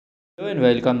Hello and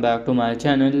welcome back to my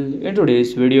channel. In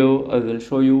today's video, I will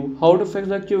show you how to fix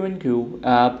the Q&Q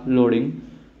app loading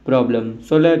problem.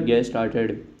 So let's get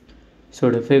started. So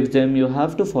to fix them, you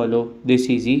have to follow these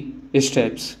easy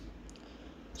steps.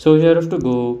 So here you have to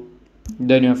go,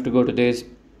 then you have to go to this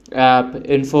app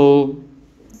info.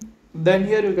 Then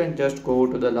here you can just go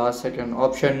to the last second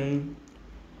option,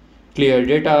 clear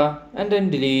data, and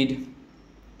then delete.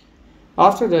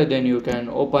 After that, then you can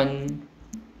open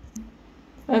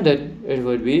and then it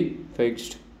will be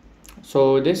fixed.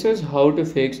 So this is how to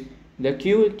fix the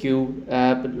QQ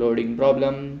app loading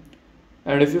problem.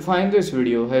 And if you find this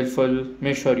video helpful,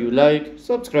 make sure you like,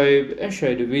 subscribe and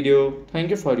share the video. Thank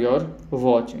you for your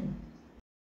watching.